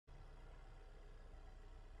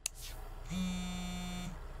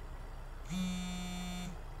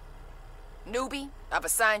Newbie, I've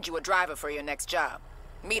assigned you a driver for your next job.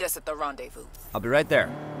 Meet us at the rendezvous. I'll be right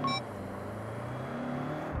there.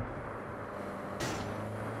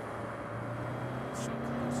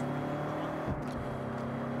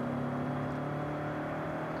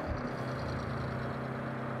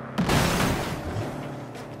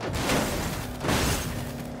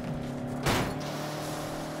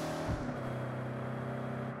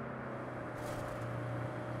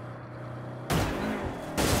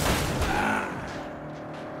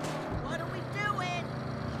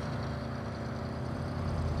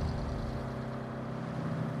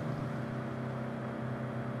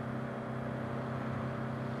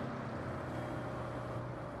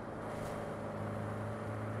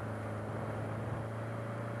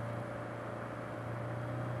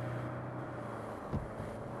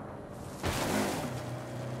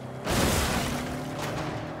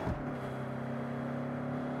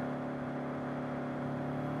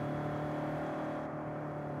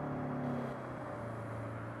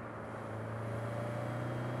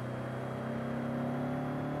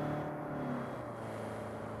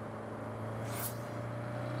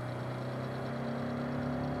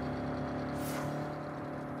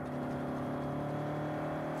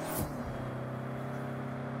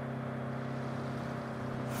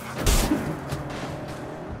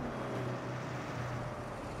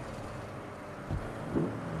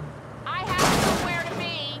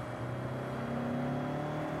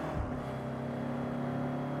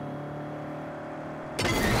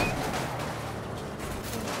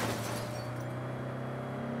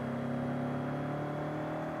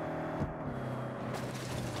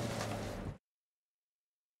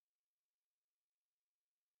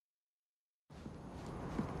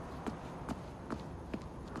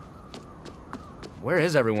 Where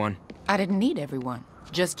is everyone? I didn't need everyone.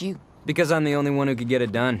 Just you. Because I'm the only one who could get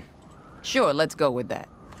it done. Sure, let's go with that.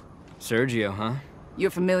 Sergio, huh?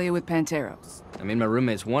 You're familiar with Panteros? I mean, my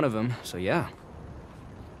roommate's one of them, so yeah.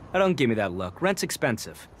 Don't give me that look. Rent's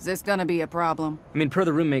expensive. Is this gonna be a problem? I mean, per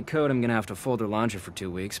the roommate code, I'm gonna have to fold her laundry for 2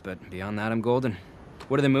 weeks, but beyond that, I'm golden.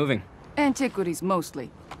 What are they moving? Antiquities,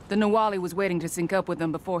 mostly. The Nawali was waiting to sync up with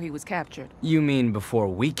them before he was captured. You mean before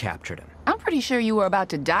we captured him? I'm pretty sure you were about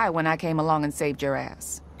to die when I came along and saved your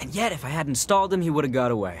ass. And yet, if I hadn't stalled him, he would have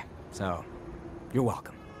got away. So, you're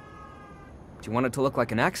welcome. Do you want it to look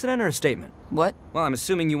like an accident or a statement? What? Well, I'm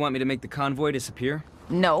assuming you want me to make the convoy disappear?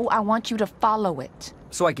 No, I want you to follow it.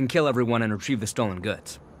 So I can kill everyone and retrieve the stolen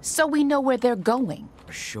goods. So we know where they're going.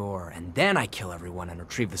 Sure, and then I kill everyone and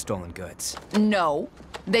retrieve the stolen goods. No.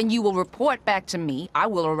 Then you will report back to me, I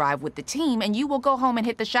will arrive with the team, and you will go home and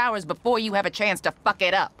hit the showers before you have a chance to fuck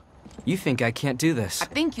it up. You think I can't do this? I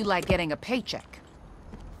think you like getting a paycheck.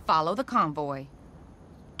 Follow the convoy.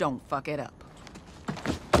 Don't fuck it up.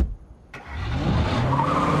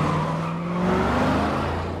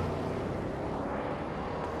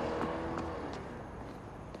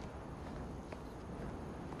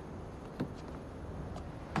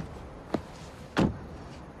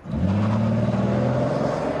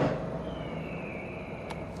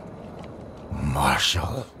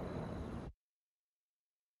 Marshall.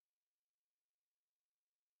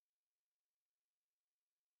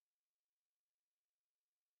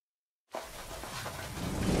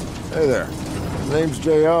 Hey there. Name's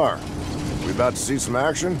JR. We about to see some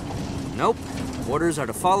action? Nope. Orders are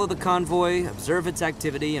to follow the convoy, observe its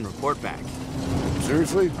activity, and report back.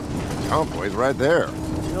 Seriously? The convoy's right there.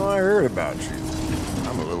 You know, I heard about you.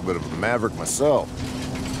 I'm a little bit of a maverick myself.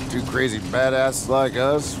 Two crazy badasses like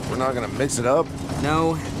us, we're not gonna mix it up?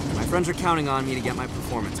 No, my friends are counting on me to get my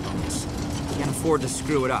performance bonus. Can't afford to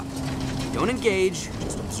screw it up. Don't engage,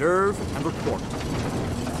 just observe and report.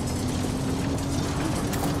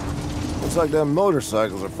 Looks like them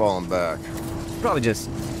motorcycles are falling back. Probably just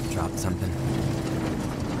dropped something.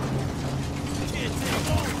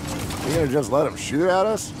 You gonna just let them shoot at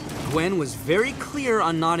us? Gwen was very clear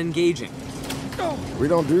on not engaging. We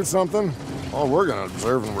don't do something? All we're gonna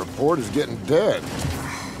observe and report is getting dead.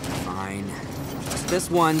 Fine. Just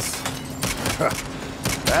this once.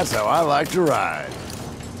 That's how I like to ride.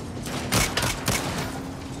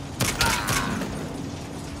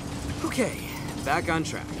 Okay, back on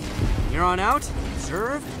track. From here on out,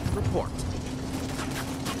 observe, report.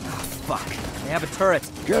 Oh, fuck. They have a turret.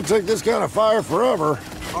 Can't take this kind of fire forever.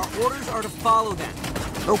 Our orders are to follow them.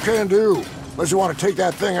 No can do. Unless you want to take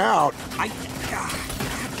that thing out.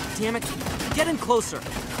 Damn it. Get in closer.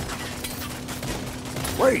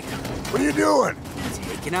 Wait, what are you doing?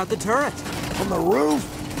 Taking out the turret. From the roof?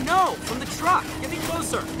 No, from the truck. Get me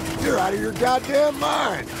closer. You're out of your goddamn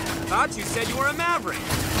mind. Thought you said you were a maverick.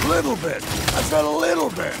 Little bit. I said a little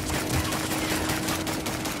bit.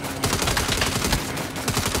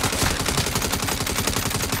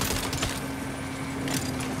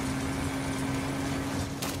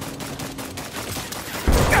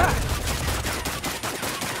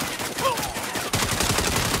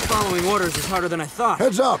 Following orders is harder than I thought.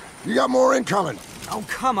 Heads up! You got more incoming! Oh,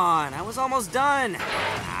 come on. I was almost done.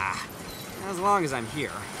 As long as I'm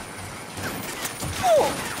here.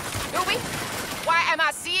 Newbie, why am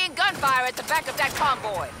I seeing gunfire at the back of that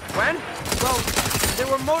convoy? When? Well, there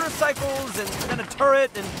were motorcycles and then a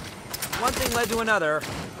turret and one thing led to another.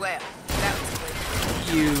 Well, that was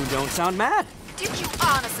quick. You don't sound mad. Did you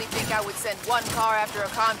honestly think I would send one car after a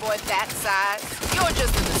convoy that size? You're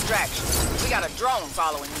just a distraction. We got a drone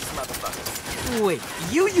following these motherfuckers. Wait,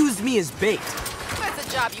 you used me as bait. That's the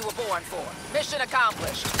job you were born for. Mission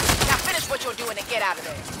accomplished. Now finish what you're doing and get out of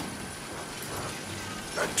there.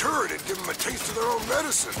 That turret had given them a taste of their own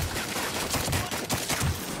medicine.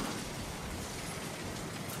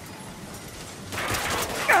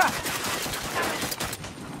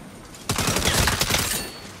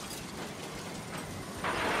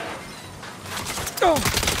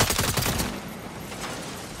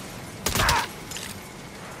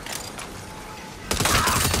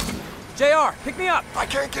 JR, pick me up! I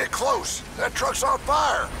can't get close. That truck's on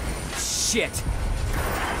fire. Shit!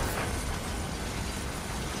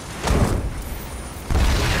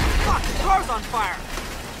 Fuck, the car's on fire!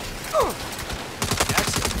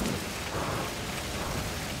 Excellent.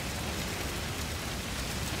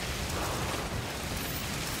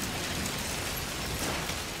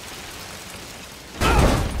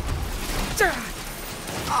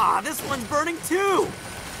 Ah, this one's burning too!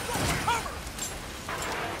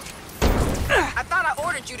 I thought I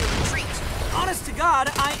ordered you to retreat. Honest to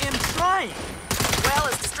God, I am trying. Well,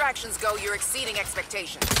 as distractions go, you're exceeding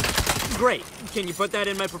expectations. Great. Can you put that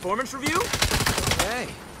in my performance review? Okay.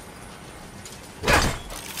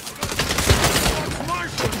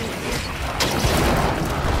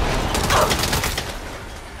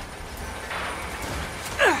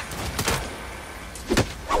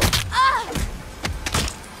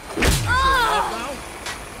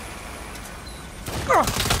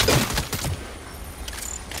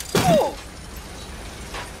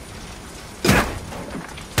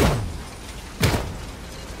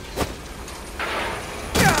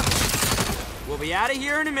 We'll be out of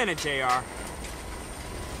here in a minute, JR.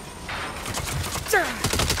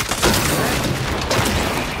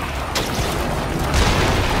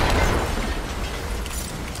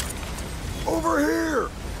 Over here!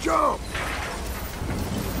 Jump!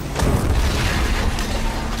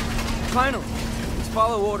 Finally. Let's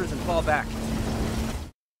follow orders and fall back.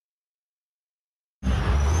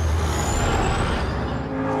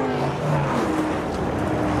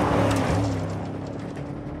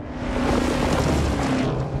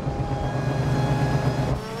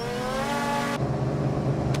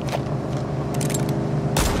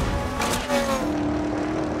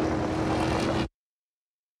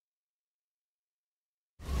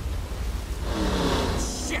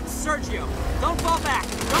 Sergio, don't fall back!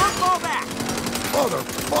 Don't fall back!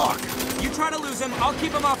 Motherfuck! You try to lose him, I'll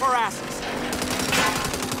keep him off our asses.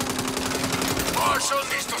 Marshall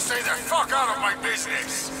needs to stay the fuck out of my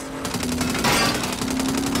business!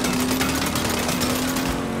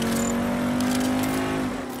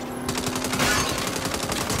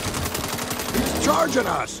 He's charging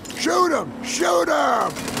us! Shoot him! Shoot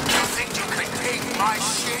him! You think you can take my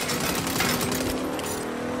shit?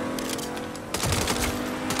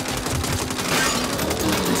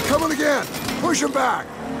 Coming again! Push him back!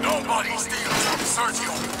 Nobody steals from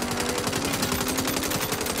Sergio!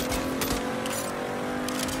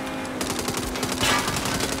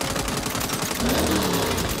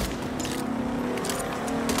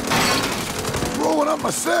 Rolling up my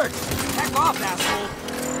six! Heck off, asshole!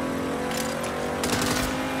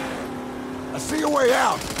 I see a way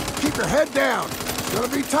out. Keep your head down. It's gonna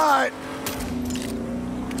be tight.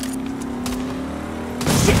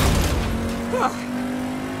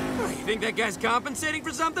 You think that guy's compensating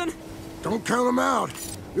for something? Don't count him out.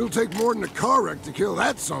 It'll take more than a car wreck to kill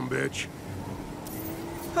that sumbitch.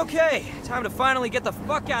 Okay, time to finally get the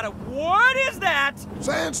fuck out of... What is that?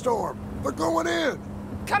 Sandstorm! They're going in!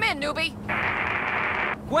 Come in, newbie.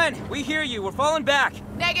 Gwen, we hear you. We're falling back.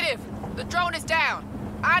 Negative. The drone is down.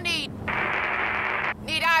 I need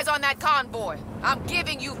eyes on that convoy. I'm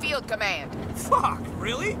giving you field command. Fuck,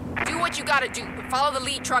 really? Do what you gotta do, but follow the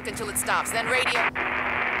lead truck until it stops, then radio.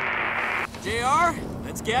 JR,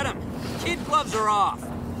 let's get him. Kid gloves are off.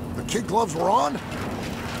 The kid gloves were on?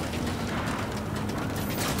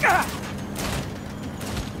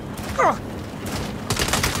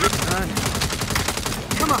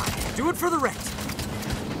 Come on, do it for the rent.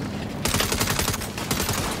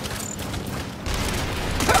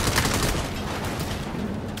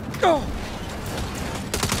 Go!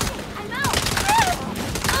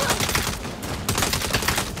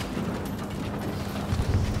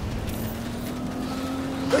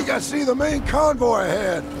 I see the main convoy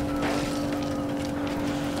ahead.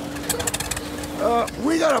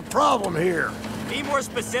 We got a problem here. Be more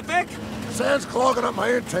specific? Sand's clogging up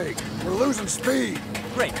my intake. We're losing speed.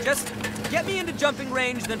 Great, just get me into jumping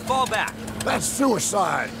range, then fall back. That's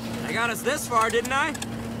suicide. I got us this far, didn't I?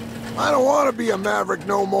 I don't want to be a maverick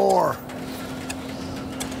no more.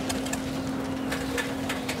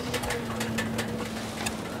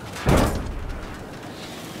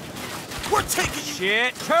 We're taking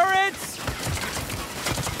shit! Turrets!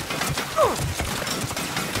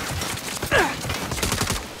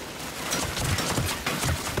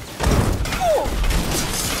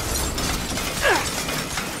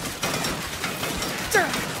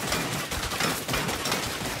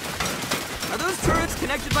 Are those turrets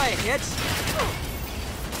connected by a hitch?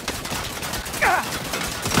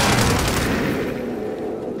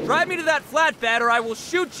 Drive me to that flatbed or I will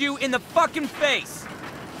shoot you in the fucking face!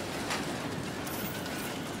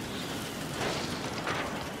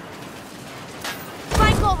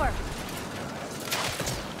 Spike over!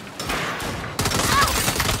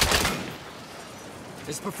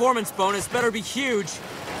 This performance bonus better be huge.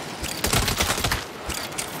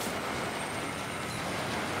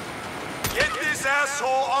 Get this asshole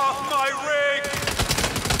off my rig!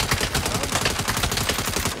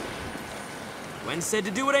 Gwen said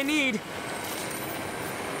to do what I need.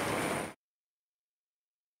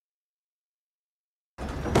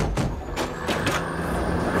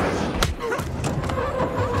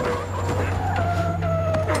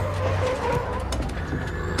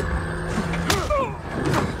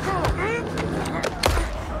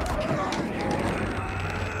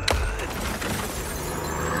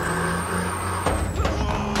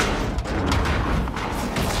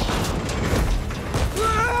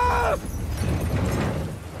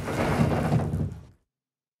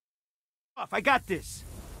 I got this.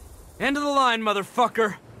 End of the line,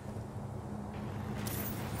 motherfucker.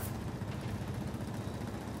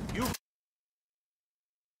 You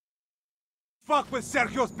fuck with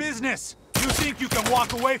Sergio's business. You think you can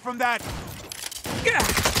walk away from that?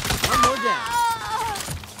 One more down.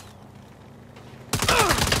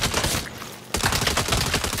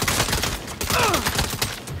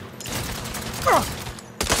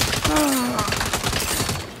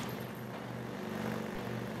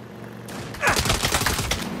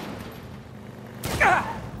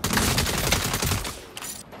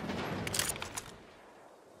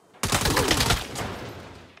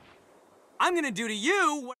 I'm gonna do to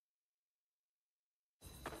you what...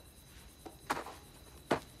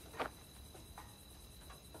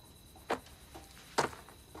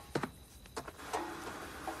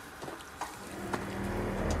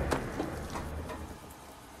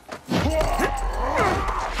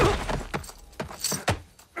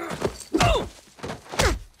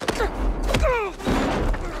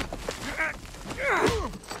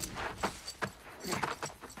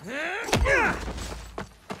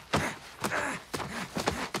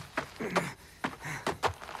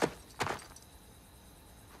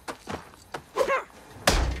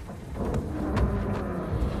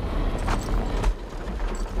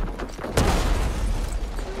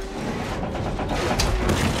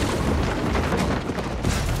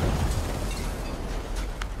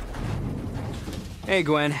 Hey,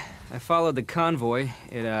 Gwen. I followed the convoy.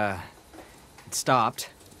 It stopped.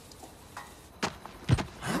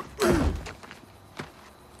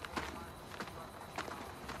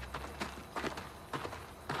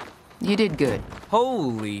 You did good.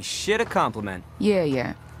 Holy shit, a compliment.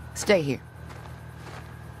 Yeah. Stay here.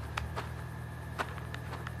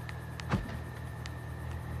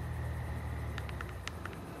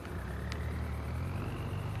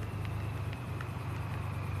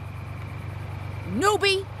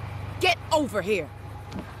 Newbie, get over here.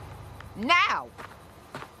 Now!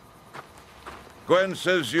 Gwen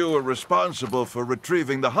says you were responsible for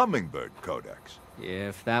retrieving the Hummingbird Codex.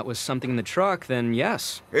 If that was something in the truck, then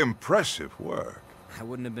yes. Impressive work. I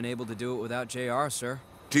wouldn't have been able to do it without JR, sir.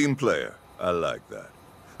 Team player. I like that.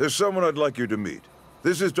 There's someone I'd like you to meet.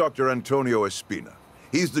 This is Dr. Antonio Espina.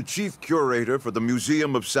 He's the chief curator for the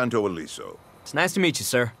Museum of Santo Ileso. It's nice to meet you,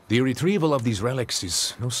 sir. The retrieval of these relics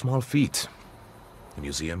is no small feat. The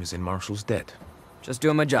museum is in Marshall's debt. Just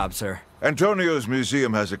doing my job, sir. Antonio's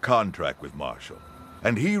museum has a contract with Marshall,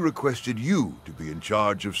 and he requested you to be in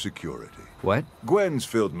charge of security. What? Gwen's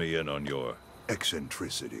filled me in on your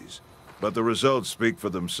eccentricities, but the results speak for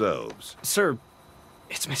themselves. Sir,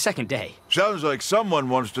 it's my second day. Sounds like someone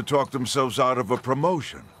wants to talk themselves out of a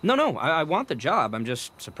promotion. No, I want the job. I'm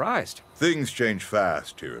just surprised. Things change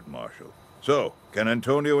fast here at Marshall. So, can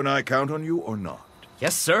Antonio and I count on you or not?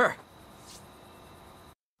 Yes, sir.